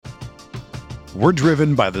We're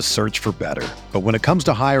driven by the search for better. But when it comes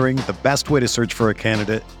to hiring, the best way to search for a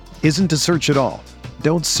candidate isn't to search at all.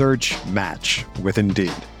 Don't search, match with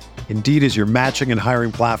Indeed. Indeed is your matching and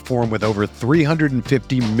hiring platform with over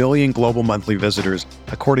 350 million global monthly visitors,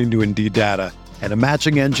 according to Indeed data, and a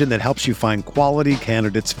matching engine that helps you find quality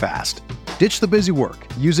candidates fast. Ditch the busy work.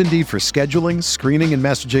 Use Indeed for scheduling, screening, and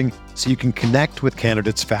messaging so you can connect with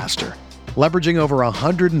candidates faster. Leveraging over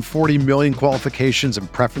 140 million qualifications and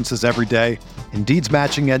preferences every day, Indeed's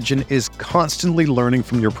matching engine is constantly learning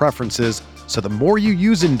from your preferences, so the more you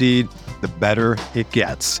use Indeed, the better it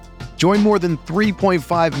gets. Join more than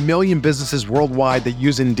 3.5 million businesses worldwide that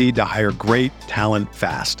use Indeed to hire great talent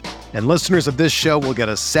fast. And listeners of this show will get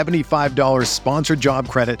a $75 sponsored job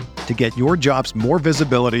credit to get your jobs more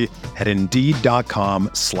visibility at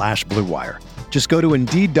Indeed.com/Blue Wire. Just go to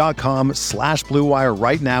Indeed.com/Blue Wire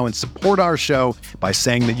right now and support our show by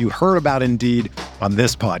saying that you heard about Indeed on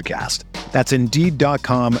this podcast. That's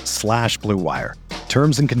Indeed.com/Blue Wire.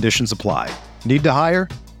 Terms and conditions apply. Need to hire?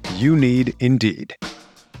 You need Indeed.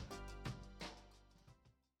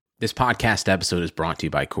 This podcast episode is brought to you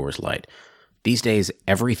by Coors Light. These days,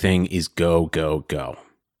 everything is go, go, go.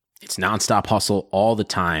 It's nonstop hustle all the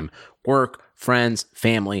time. Work, friends,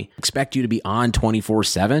 family expect you to be on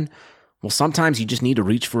 24/7. Well, sometimes you just need to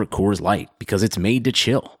reach for a Coors Light because it's made to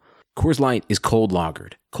chill. Coors Light is cold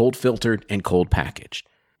lagered, cold filtered, and cold packaged.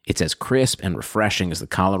 It's as crisp and refreshing as the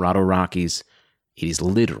Colorado Rockies. It is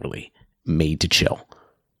literally made to chill.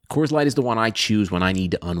 Coors Light is the one I choose when I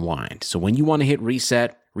need to unwind. So when you want to hit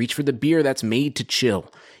reset, reach for the beer that's made to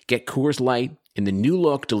chill. Get Coors Light in the new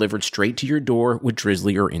look delivered straight to your door with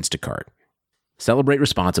Drizzly or Instacart. Celebrate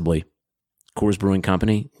responsibly. Coors Brewing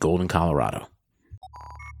Company, Golden, Colorado.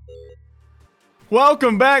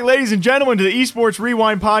 Welcome back, ladies and gentlemen, to the Esports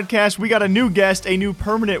Rewind podcast. We got a new guest, a new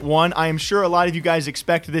permanent one. I am sure a lot of you guys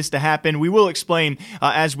expect this to happen. We will explain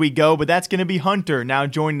as we go, but that's going to be Hunter now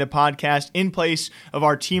joining the podcast in place of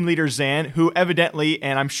our team leader, Zan, who evidently,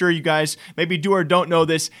 and I'm sure you guys maybe do or don't know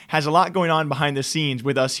this, has a lot going on behind the scenes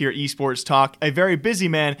with us here at Esports Talk. A very busy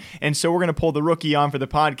man, and so we're going to pull the rookie on for the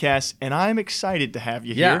podcast, and I'm excited to have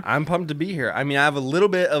you here. Yeah, I'm pumped to be here. I mean, I have a little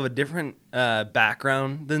bit of a different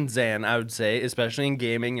background than Zan, I would say, especially in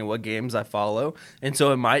gaming and what games I follow. And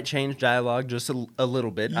so it might change dialogue just a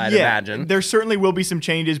little bit, I'd imagine. There certainly will be some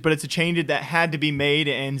changes, but it's a change that had to be made,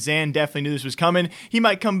 and Zan definitely knew this was coming. He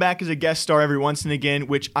might come back as a guest star every once and again,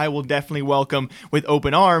 which I will definitely welcome with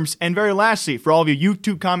open arms. And very lastly, for all of you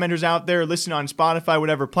YouTube commenters out there, listen on Spotify,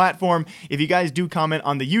 whatever platform, if you guys do comment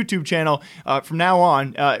on the YouTube channel, from now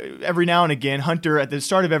on, every now and again, Hunter, at the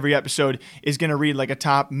start of every episode, is going to read like a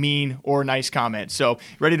top mean or nice comment. So,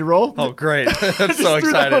 ready to roll? Oh, great. I'm so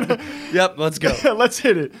excited. Yep, let's go. Let's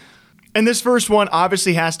hit it. And this first one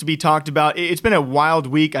obviously has to be talked about. It's been a wild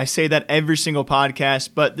week. I say that every single podcast,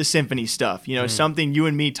 but the Symphony stuff, something you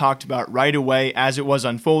and me talked about right away as it was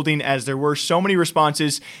unfolding, as there were so many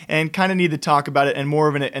responses, and kind of need to talk about it in more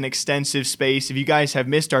of an extensive space. If you guys have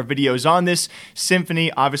missed our videos on this,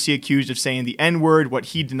 Symphony obviously accused of saying the N-word, what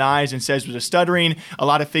he denies and says was a stuttering. A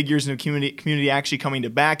lot of figures in the community actually coming to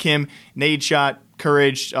back him. Nadeshot,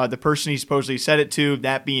 Courage, the person he supposedly said it to,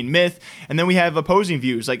 that being Myth. And then we have opposing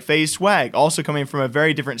views like FaZe Swag, also coming from a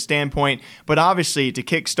very different standpoint. But obviously, to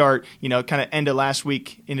kickstart, kind of end of last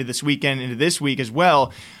week into this weekend, into this week as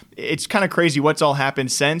well, it's kind of crazy what's all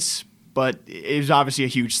happened since. But it was obviously a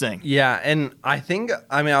huge thing. Yeah, and I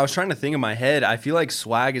was trying to think in my head. I feel like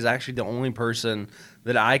Swag is actually the only person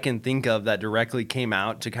that I can think of that directly came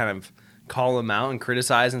out to kind of call him out and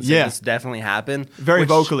criticize and say this definitely happened. Very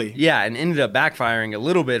vocally. Yeah, and ended up backfiring a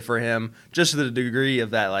little bit for him, just to the degree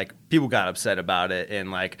of that, like, people got upset about it and,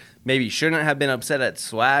 like, maybe shouldn't have been upset at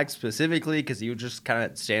Swag specifically because he was just kind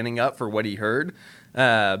of standing up for what he heard.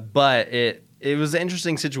 But it was an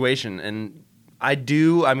interesting situation. And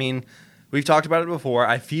we've talked about it before.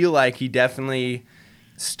 I feel like he definitely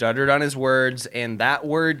stuttered on his words, and that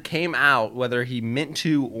word came out whether he meant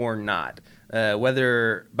to or not.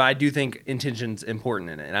 But I do think intention's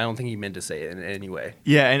important in it, and I don't think he meant to say it in any way.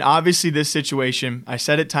 Yeah, and obviously this situation, I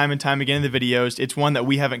said it time and time again in the videos, it's one that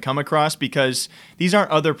we haven't come across because these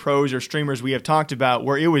aren't other pros or streamers we have talked about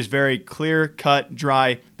where it was very clear, cut,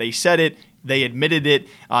 dry. They said it. They admitted it.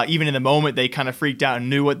 Even in the moment, they kind of freaked out and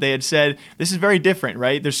knew what they had said. This is very different,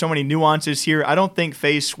 right? There's so many nuances here. I don't think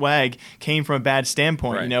FaZe Swag came from a bad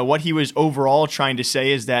standpoint. Right. What he was overall trying to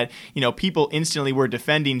say is that, people instantly were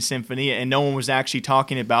defending Symphony and no one was actually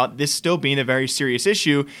talking about this still being a very serious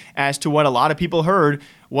issue as to what a lot of people heard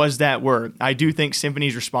was that word. I do think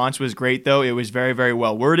Symphony's response was great, though. It was very, very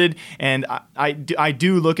well worded. And I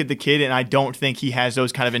do look at the kid, and I don't think he has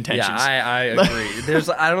those kind of intentions. Yeah, I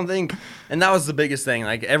agree. I don't think, and that was the biggest thing.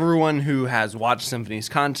 Like, everyone who has watched Symphony's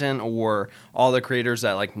content, or all the creators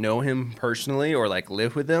that like know him personally or like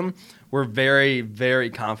live with him, were very, very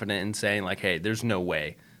confident in saying like, hey, there's no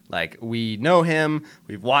way. Like, we know him,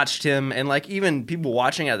 we've watched him, and like even people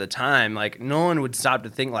watching at the time, like no one would stop to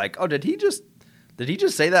think like, oh, did he just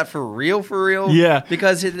say that for real? Yeah.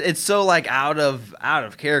 Because it's so like out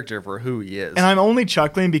of character for who he is. And I'm only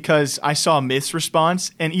chuckling because I saw Myth's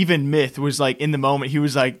response, and even Myth was like, in the moment, he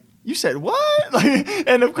was like, you said what?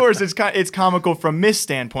 And of course, it's comical from Myth's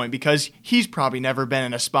standpoint because he's probably never been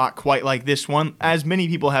in a spot quite like this one, as many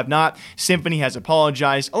people have not. Symphony has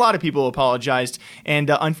apologized. A lot of people apologized.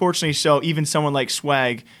 And unfortunately so, even someone like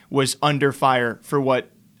Swag was under fire for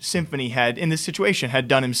what Symphony had in this situation had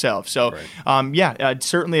done himself. So, right.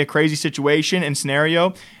 Certainly a crazy situation and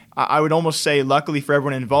scenario. I would almost say, luckily for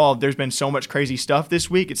everyone involved, there's been so much crazy stuff this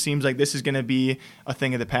week. It seems like this is going to be a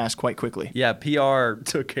thing of the past quite quickly. Yeah, PR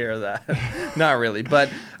took care of that. Not really, but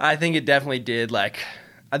I think it definitely did. Like,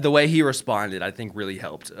 the way he responded, I think really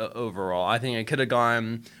helped overall. I think it could have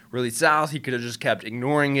gone really south. He could have just kept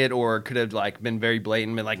ignoring it, or could have like been very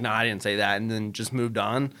blatant, been like, "No, I didn't say that," and then just moved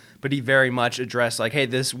on. But he very much addressed like, "Hey,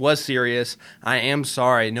 this was serious. I am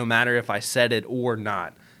sorry, no matter if I said it or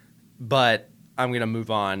not. But I'm going to move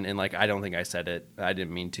on, and like, I don't think I said it. I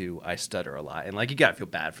didn't mean to. I stutter a lot." And like, you got to feel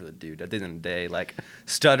bad for the dude at the end of the day, like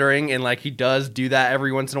stuttering, and like he does do that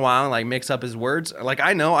every once in a while and like mix up his words. Like,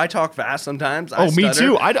 I know I talk fast sometimes. Me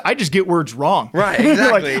too. I just get words wrong. Right,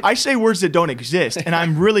 exactly. Like, I say words that don't exist, and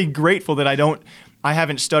I'm really grateful that I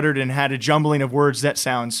haven't stuttered and had a jumbling of words that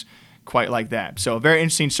sounds quite like that. So a very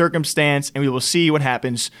interesting circumstance, and we will see what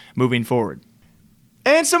happens moving forward.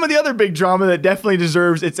 And some of the other big drama that definitely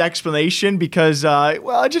deserves its explanation because,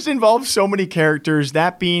 it just involves so many characters.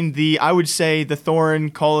 That being I would say, the Thorn,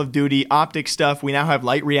 Call of Duty, Optic stuff. We now have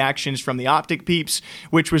light reactions from the Optic peeps,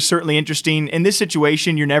 which was certainly interesting. In this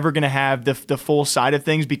situation, you're never going to have the full side of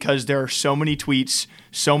things because there are so many tweets,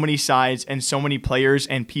 so many sides, and so many players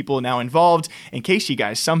and people now involved. In case you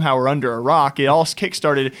guys somehow are under a rock, it all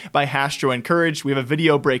kickstarted by Hastro and Courage. We have a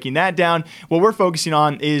video breaking that down. What we're focusing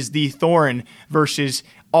on is the Thorn versus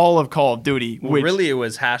all of Call of Duty. Well, really, it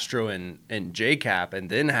was Hastro and JCap, and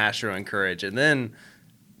then Hastro and Courage, and then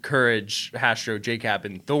Courage, Hastro, JCap,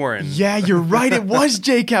 and Thorn. Yeah, you're right. It was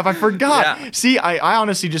JCap. I forgot. Yeah. See, I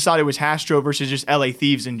honestly just thought it was Hastro versus just LA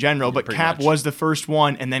Thieves in general, but Cap was the first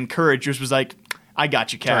one, and then Courage just was like, I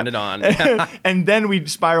got you, Cap. Turned it on. And then we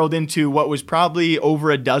spiraled into what was probably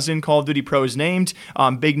over a dozen Call of Duty pros named,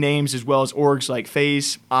 big names as well as orgs like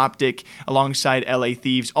FaZe, Optic, alongside LA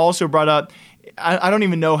Thieves. Also brought up, I don't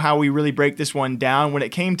even know how we really break this one down. When it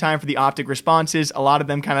came time for the Optic responses, a lot of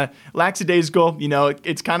them kind of lackadaisical. You know,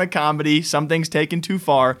 it's kind of comedy. Some things taken too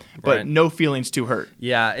far, but right. No feelings too hurt.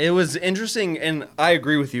 Yeah, it was interesting, and I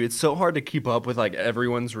agree with you. It's so hard to keep up with like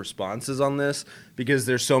everyone's responses on this because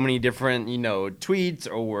there's so many different, tweets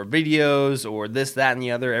or videos or this, that, and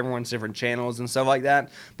the other. Everyone's different channels and stuff like that.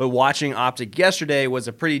 But watching Optic yesterday was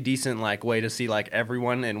a pretty decent like way to see like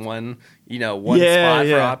everyone in one spot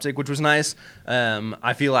for Optic, which was nice.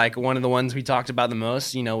 I feel like one of the ones we talked about the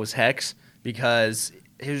most, was Hex, because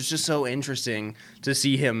it was just so interesting to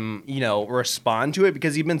see him, respond to it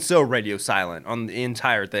because he'd been so radio silent on the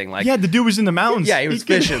entire thing. Like, yeah, the dude was in the mountains. Yeah, he was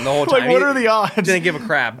fishing the whole time. Like, what are the odds? Didn't give a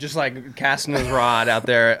crap, just like casting his rod out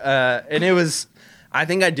there. And it was, I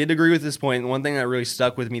think I did agree with this point. One thing that really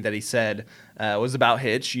stuck with me that he said was about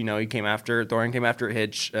Hitch. Thorn came after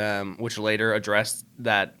Hitch, which later addressed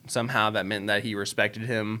that somehow that meant that he respected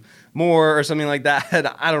him more or something like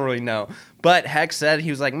that. I don't really know. But Hex said,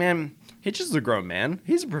 he was like, man, Hitch is a grown man.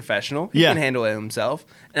 He's a professional. He can handle it himself.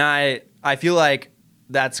 And I feel like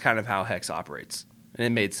that's kind of how Hex operates. And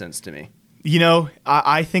it made sense to me.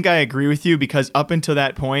 I think I agree with you because up until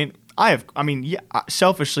that point,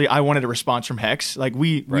 selfishly, I wanted a response from Hex. Like,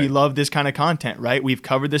 we love this kind of content, right? We've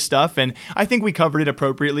covered this stuff, and I think we covered it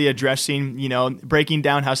appropriately, addressing, breaking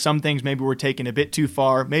down how some things maybe were taken a bit too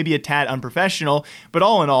far, maybe a tad unprofessional, but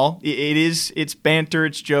all in all, it's banter,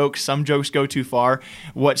 it's jokes. Some jokes go too far.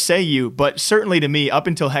 What say you? But certainly to me, up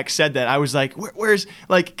until Hex said that, I was like, where's,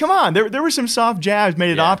 like, come on, there were some soft jabs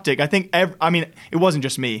made at Optic. I think, it wasn't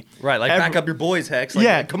just me. Right, like, back up your boys, Hex.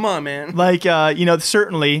 Like, come on, man. Like,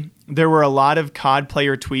 certainly, there were a lot of COD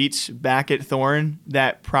player tweets back at Thorn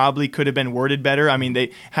that probably could have been worded better. I mean,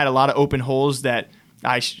 they had a lot of open holes that's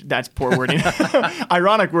poor wording.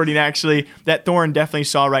 Ironic wording, actually, that Thorn definitely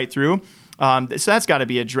saw right through. So that's got to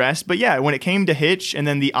be addressed. But yeah, when it came to Hitch and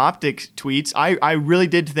then the Optic tweets, I really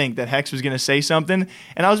did think that Hex was going to say something,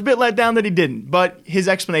 and I was a bit let down that he didn't. But his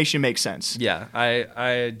explanation makes sense. Yeah,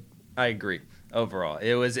 I agree. Overall,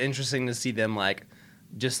 it was interesting to see them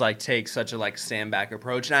just take such a stand back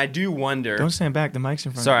approach, and I do wonder. Don't stand back. The mic's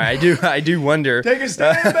in front. Sorry, I do wonder. Take a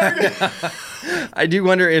stand back. I do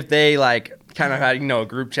wonder if they kind of had a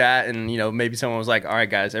group chat, and maybe someone was like, all right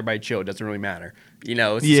guys, everybody chill, it doesn't really matter,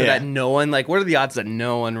 so that no one what are the odds that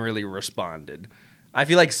no one really responded? I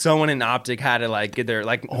feel like someone in Optic had to get their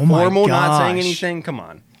formal not saying anything. Come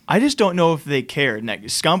on. I just don't know if they cared.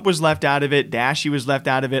 Scump was left out of it. Dashy was left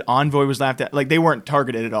out of it. Envoy was left out. They weren't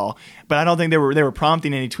targeted at all. But I don't think they were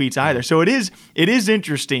prompting any tweets either. So it is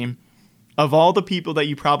interesting. Of all the people that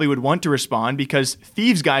you probably would want to respond, because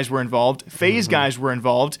Thieves guys were involved, FaZe guys were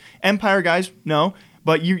involved, Empire guys, no.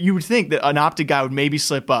 But you would think that an Optic guy would maybe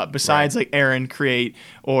slip up, besides Aaron, Create,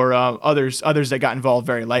 or others that got involved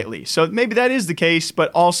very lightly. So maybe that is the case,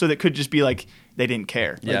 but also that could just be they didn't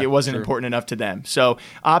care. It wasn't important enough to them. So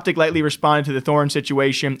Optic lightly responded to the Thorn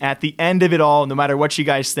situation. At the end of it all, no matter what you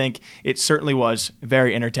guys think, it certainly was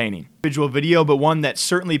very entertaining. Individual video, but one that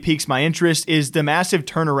certainly piques my interest is the massive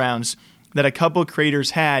turnarounds that a couple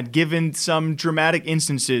creators had given some dramatic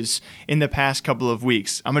instances in the past couple of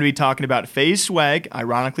weeks. I'm going to be talking about FaZe Swag,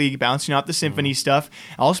 ironically bouncing off the Symphony stuff.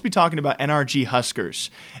 I'll also be talking about NRG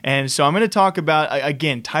Huskers. And so I'm going to talk about,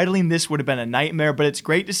 again, titling this would have been a nightmare, but it's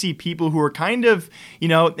great to see people who are kind of, in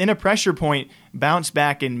a pressure point bounce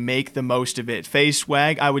back and make the most of it. FaZe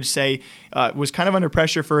Swag, I would say, was kind of under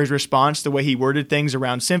pressure for his response, the way he worded things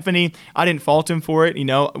around Symphony. I didn't fault him for it.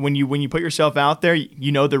 When you put yourself out there,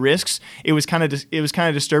 the risks. It was kind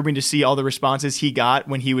of disturbing to see all the responses he got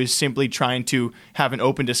when he was simply trying to have an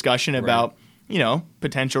open discussion about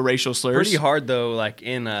potential racial slurs. Pretty hard though,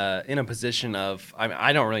 in a position of,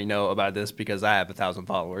 I don't really know about this because I have 1,000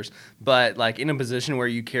 followers, but in a position where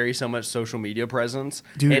you carry so much social media presence,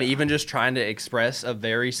 and even just trying to express a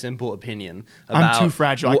very simple opinion about, I'm too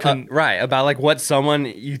fragile. I couldn't. About what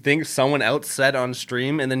you think someone else said on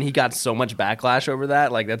stream, and then he got so much backlash over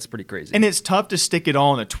that. That's pretty crazy. And it's tough to stick it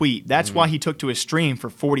all in a tweet. That's why he took to his stream for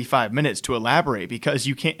 45 minutes to elaborate, because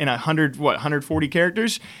you can't in 140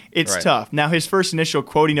 characters. It's tough. Now his first initial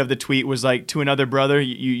quoting of the tweet was to another brother.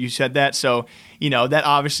 You said that, so that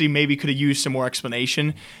obviously maybe could have used some more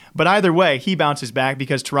explanation. But either way, he bounces back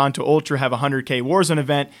because Toronto Ultra have a 100K Warzone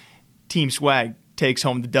event. Team Swag takes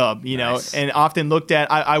home the dub, Nice. And often looked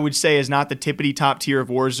at, I would say, as not the tippity top tier of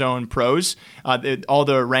Warzone pros. All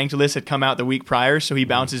the ranked lists had come out the week prior, so he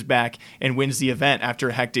bounces back and wins the event after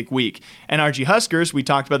a hectic week. NRG Huskers, we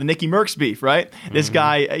talked about the Nicky Mercs beef, right? This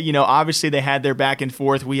guy, obviously they had their back and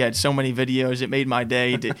forth. We had so many videos. It made my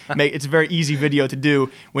day. It's a very easy video to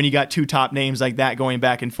do when you got two top names like that going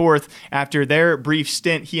back and forth. After their brief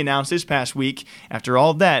stint, he announced this past week, after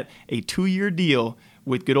all that, a 2-year deal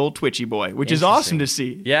with good old Twitchy Boy, which is awesome to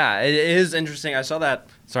see. Yeah, it is interesting. I saw that.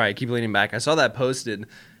 Sorry, I keep leaning back. I saw that posted,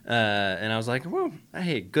 and I was like, well,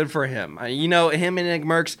 hey, good for him. Him and Nick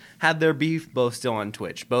Mercs had their beef, both still on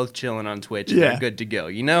Twitch, both chilling on Twitch, and they're good to go.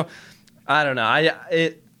 I don't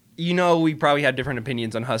know. We probably have different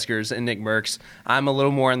opinions on Huskers and Nick Mercs. I'm a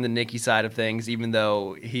little more on the Nicky side of things, even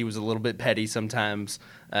though he was a little bit petty sometimes.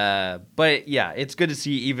 But yeah, it's good to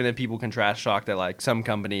see, even if people can trash talk, that some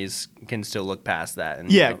companies can still look past that and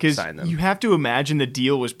because sign them. You have to imagine the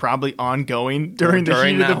deal was probably ongoing during the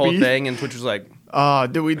heat of that the whole beef. thing, and Twitch was like, are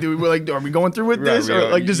we going through with this,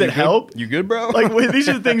 or does it help? You good, bro? These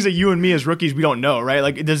are the things that you and me as rookies, we don't know,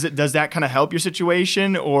 right? Does that kind of help your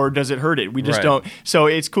situation, or does it hurt it? We just don't. So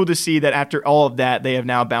it's cool to see that after all of that, they have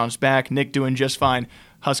now bounced back. Nick doing just fine.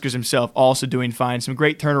 Huskers himself also doing fine. Some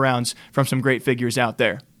great turnarounds from some great figures out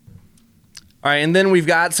there. All right, and then we've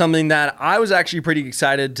got something that I was actually pretty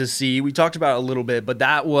excited to see. We talked about it a little bit, but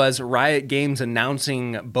that was Riot Games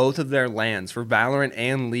announcing both of their lands for Valorant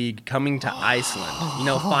and League coming to Iceland.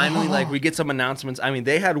 Finally, we get some announcements.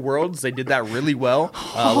 They had Worlds. They did that really well.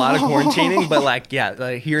 A lot of quarantining,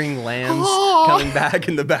 but hearing lands coming back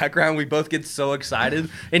in the background, we both get so excited.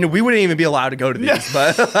 And we wouldn't even be allowed to go to these,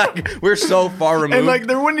 but we're so far removed. And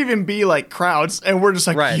there wouldn't even be crowds, and we're just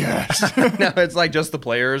yes. No, it's just the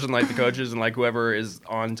players and the coaches and whoever is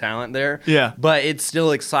on talent there. Yeah. But it's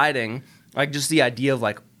still exciting. Just the idea of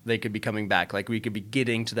they could be coming back. We could be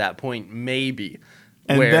getting to that point maybe.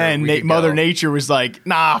 And then Mother Nature was like,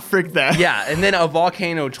 nah, frick that. Yeah. And then a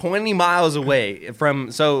volcano 20 miles away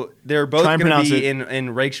from, so they're both going to be in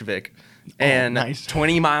Reykjavik. And nice.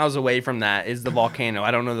 20 miles away from that is the volcano.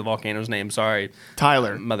 I don't know the volcano's name. Sorry.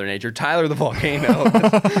 Tyler. Mother Nature. Tyler the volcano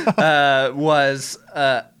was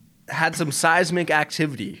had some seismic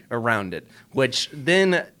activity around it, which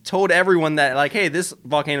then told everyone that, like, hey, this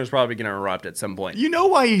volcano is probably going to erupt at some point. You know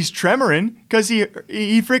why he's tremoring? Because he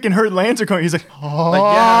freaking heard Lancer coming. He's like, oh.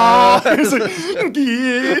 Like, yeah. He's like,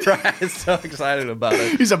 yeah. Right, so excited about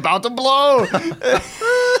it. He's about to blow.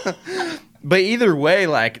 But either way,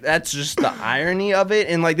 like, that's just the irony of it.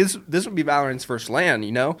 And, like, this would be Valorant's first LAN,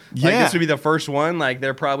 you know? Yeah. Like, this would be the first one. Like,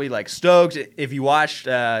 they're probably, like, stoked. If you watched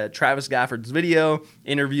Travis Gafford's video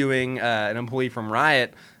interviewing an employee from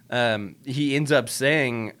Riot, he ends up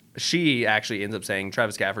saying, she actually ends up saying,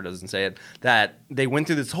 Travis Gafford doesn't say it, that they went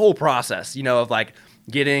through this whole process, you know, of, like,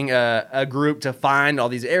 getting a group to find all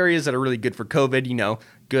these areas that are really good for COVID, you know,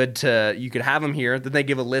 you could have them here. Then they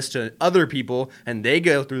give a list to other people, and they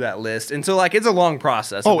go through that list. And so, like, it's a long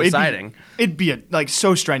process of deciding. It'd be like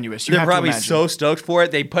so strenuous. They're probably so stoked for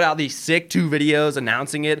it. They put out these sick 2 videos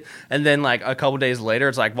announcing it, and then, like, a couple days later,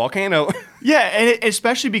 it's like, volcano. Yeah, and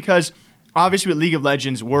especially because, obviously, with League of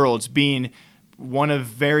Legends Worlds being one of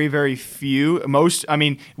very, very few.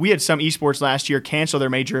 We had some esports last year cancel their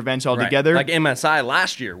major events altogether. Right. Like MSI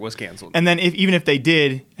last year was canceled. And then even if they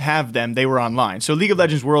did have them, they were online. So League of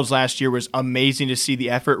Legends Worlds last year was amazing to see the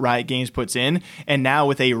effort Riot Games puts in. And now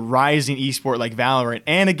with a rising esport like Valorant,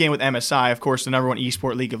 and again with MSI, of course, the number one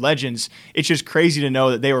esport League of Legends, it's just crazy to know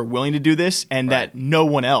that they were willing to do this and that no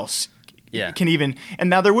one else can even. And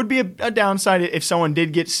now there would be a downside if someone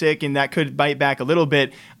did get sick, and that could bite back a little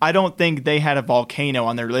bit. I don't think they had a volcano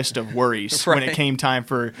on their list of worries when it came time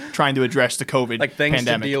for trying to address the COVID like things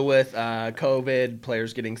pandemic. To deal with, COVID,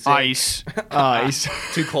 players getting sick, ice,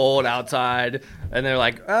 too cold outside, and they're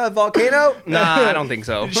like, volcano? Nah, I don't think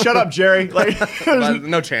so. Shut up, Jerry. Like,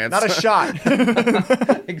 no chance. Not a shot.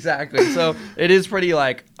 Exactly. So it is pretty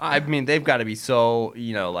like, I mean, they've got to be so,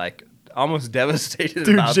 you know, like, almost devastated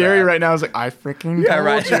about Jerry that. right now is like, I freaking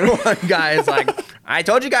told you. One guy is like, I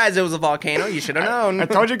told you guys it was a volcano. You should have known. I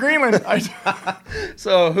told you Greenland.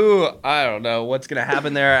 So I don't know what's going to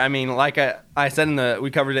happen there. I mean, like I said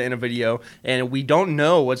we covered it in a video, and we don't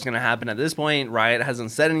know what's going to happen at this point. Riot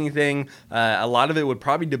hasn't said anything. A lot of it would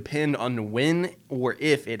probably depend on when or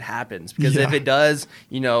if it happens. Because if it does,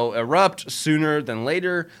 you know, erupt sooner than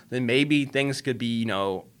later, then maybe things could be, you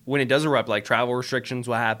know, when it does erupt, like travel restrictions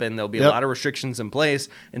will happen. There'll be a lot of restrictions in place.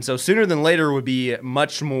 And so sooner than later would be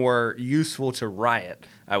much more useful to Riot,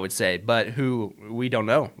 I would say. But who, we don't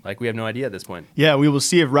know. Like, we have no idea at this point. Yeah, we will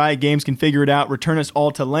see if Riot Games can figure it out, return us all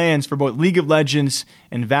to LANs for both League of Legends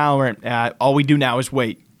and Valorant. All we do now is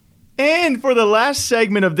wait. And for the last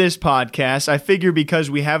segment of this podcast, I figure because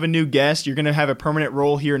we have a new guest, you're going to have a permanent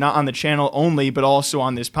role here, not on the channel only, but also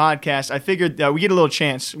on this podcast. I figured we get a little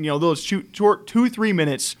chance, you know, a little short 2-3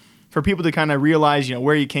 minutes for people to kind of realize, you know,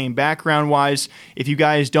 where you came background-wise. If you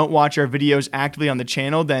guys don't watch our videos actively on the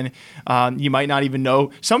channel, then you might not even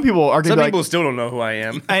know. Some people are going to be like... Some people still don't know who I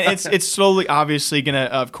am. And it's slowly, obviously, going to,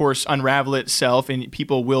 of course, unravel itself, and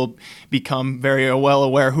people will become very well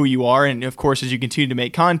aware who you are. And, of course, as you continue to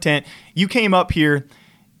make content, you came up here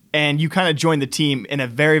and you kind of joined the team in a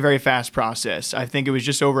very, very fast process. I think it was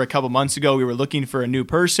just over a couple months ago. We were looking for a new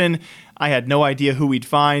person. I had no idea who we'd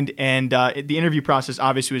find. And the interview process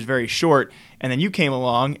obviously was very short. And then you came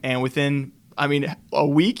along, and within, a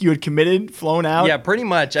week you had committed, flown out. Yeah, pretty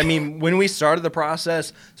much. I mean, when we started the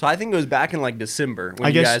process, so I think it was back in like December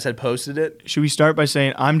when you guys had posted it. Should we start by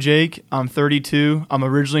saying, I'm Jake, I'm 32, I'm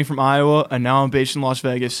originally from Iowa, and now I'm based in Las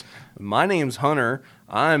Vegas. My name's Hunter.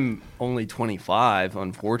 I'm only 25,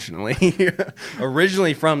 unfortunately.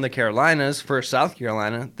 Originally from the Carolinas, first South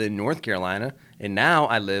Carolina, then North Carolina, and now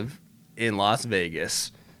I live in Las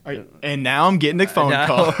Vegas. And now I'm getting the phone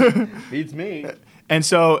call. Beats me. And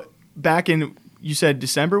so back in, you said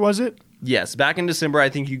December, was it? Yes, back in December, I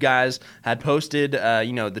think you guys had posted,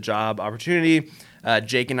 the job opportunity.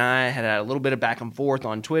 Jake and I had a little bit of back and forth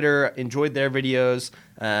on Twitter, enjoyed their videos,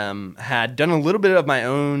 had done a little bit of my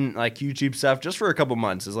own like YouTube stuff just for a couple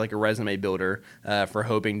months as like a resume builder for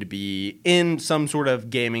hoping to be in some sort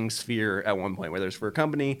of gaming sphere at one point, whether it's for a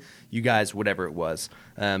company, you guys, whatever it was.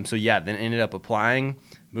 Then ended up applying,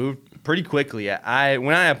 moved pretty quickly.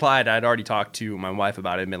 When I applied, I'd already talked to my wife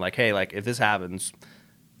about it and been like, hey, like if this happens,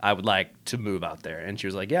 I would like to move out there. And she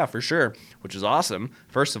was like, yeah, for sure, which is awesome,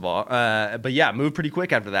 first of all. But yeah, moved pretty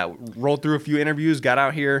quick after that. Rolled through a few interviews, got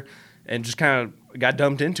out here, and just kind of got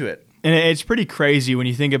dumped into it. And it's pretty crazy when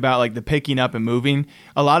you think about like the picking up and moving.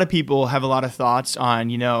 A lot of people have a lot of thoughts on,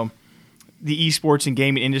 you know, the esports and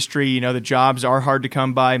gaming industry. You know, the jobs are hard to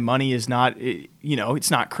come by. Money is not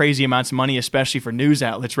it's not crazy amounts of money, especially for news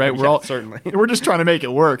outlets, right? Certainly. We're just trying to make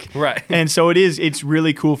it work. Right. And so it's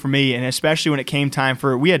really cool for me. And especially when it came time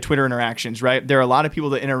we had Twitter interactions, right? There are a lot of people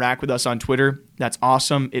that interact with us on Twitter. That's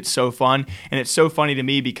awesome. It's so fun. And it's so funny to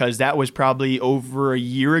me because that was probably over a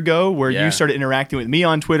year ago where you started interacting with me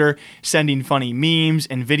on Twitter, sending funny memes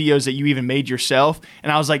and videos that you even made yourself.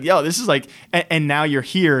 And I was like, yo, this is like, and now you're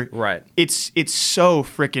here. Right. It's so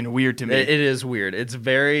freaking weird to me. It is weird. It's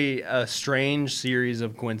very strange series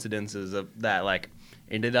of coincidences that like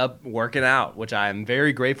ended up working out, which I am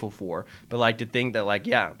very grateful for. But like to think that like,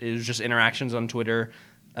 it was just interactions on Twitter.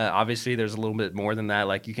 Obviously, there's a little bit more than that.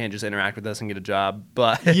 Like, you can't just interact with us and get a job.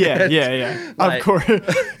 But yeah. Like, of course.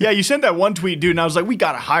 Yeah, you sent that one tweet, dude, and I was like, we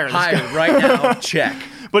got to hire this guy right now. Check.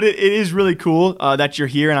 But it is really cool that you're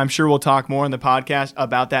here, and I'm sure we'll talk more in the podcast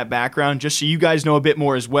about that background, just so you guys know a bit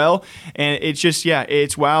more as well. And it's just,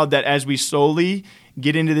 it's wild that as we slowly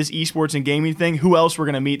get into this esports and gaming thing, who else we're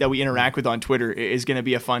going to meet that we interact with on Twitter is going to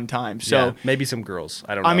be a fun time. So maybe some girls.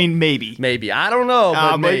 I don't know. I mean, maybe. I don't know,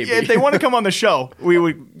 but maybe. If they want to come on the show, we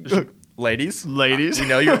would... Ladies, we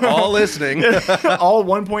know you're all listening. All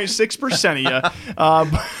 1.6% of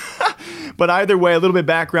you. But either way, a little bit of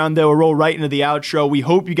background, though. We'll roll right into the outro. We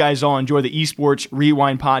hope you guys all enjoy the Esports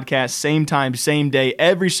Rewind podcast, same time, same day,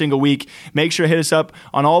 every single week. Make sure to hit us up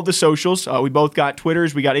on all the socials. We both got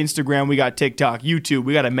Twitters, we got Instagram, we got TikTok, YouTube.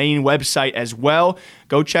 We got a main website as well.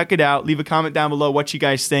 Go check it out. Leave a comment down below what you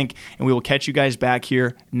guys think, and we will catch you guys back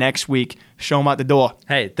here next week. Show them out the door.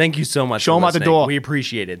 Hey, thank you so much. Show them out the door. We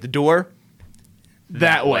appreciate it. The door?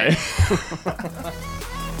 That way.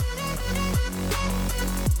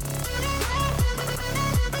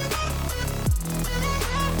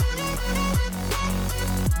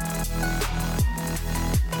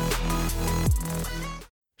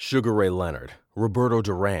 Sugar Ray Leonard, Roberto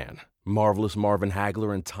Duran, Marvelous Marvin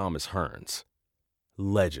Hagler, and Thomas Hearns.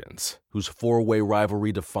 Legends, whose four-way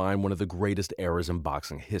rivalry defined one of the greatest eras in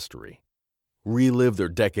boxing history. Relive their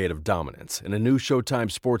decade of dominance in a new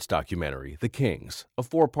Showtime sports documentary, The Kings, a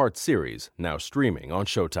 4-part series now streaming on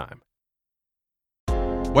Showtime.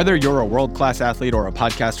 Whether you're a world-class athlete or a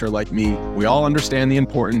podcaster like me, we all understand the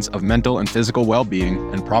importance of mental and physical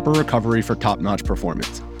well-being and proper recovery for top-notch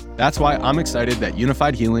performance. That's why I'm excited that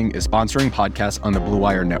Unified Healing is sponsoring podcasts on the Blue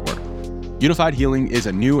Wire Network. Unified Healing is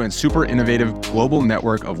a new and super innovative global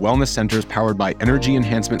network of wellness centers powered by Energy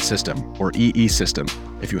Enhancement System, or EE System.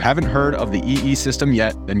 If you haven't heard of the EE System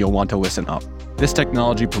yet, then you'll want to listen up. This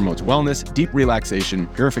technology promotes wellness, deep relaxation,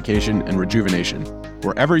 purification, and rejuvenation.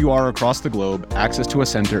 Wherever you are across the globe, access to a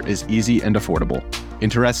center is easy and affordable.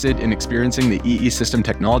 Interested in experiencing the EE System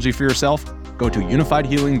technology for yourself? Go to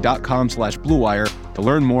unifiedhealing.com/bluewire to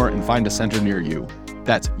learn more and find a center near you.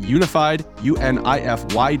 That's unified,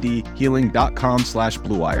 UNIFYD,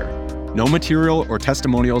 healing.com/bluewire. No material or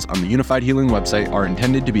testimonials on the Unified Healing website are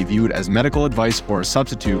intended to be viewed as medical advice or a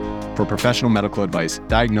substitute for professional medical advice,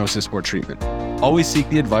 diagnosis, or treatment. Always seek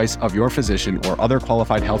the advice of your physician or other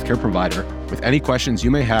qualified healthcare provider with any questions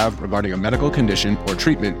you may have regarding a medical condition or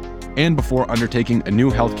treatment and before undertaking a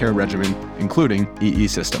new healthcare regimen, including EE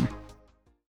System.